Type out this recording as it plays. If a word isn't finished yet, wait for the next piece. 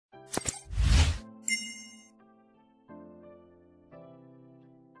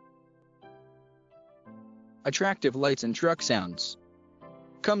Attractive lights and truck sounds.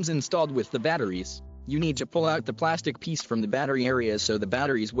 Comes installed with the batteries. You need to pull out the plastic piece from the battery area so the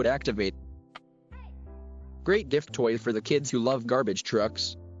batteries would activate. Great gift toy for the kids who love garbage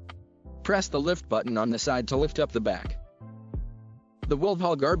trucks. Press the lift button on the side to lift up the back. The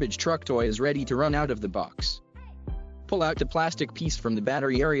Wolvol Garbage Truck toy is ready to run out of the box. Pull out the plastic piece from the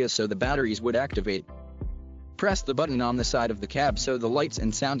battery area so the batteries would activate. Press the button on the side of the cab so the lights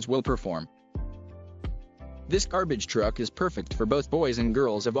and sounds will perform. This garbage truck is perfect for both boys and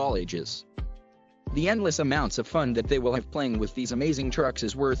girls of all ages. The endless amounts of fun that they will have playing with these amazing trucks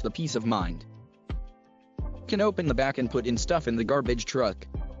is worth the peace of mind. Can open the back and put in stuff in the garbage truck.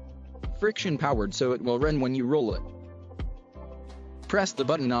 Friction powered so it will run when you roll it. Press the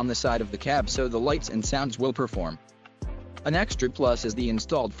button on the side of the cab so the lights and sounds will perform. An extra plus is the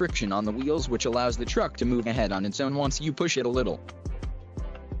installed friction on the wheels, which allows the truck to move ahead on its own once you push it a little.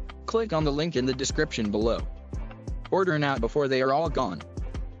 Click on the link in the description below. Order now before they are all gone.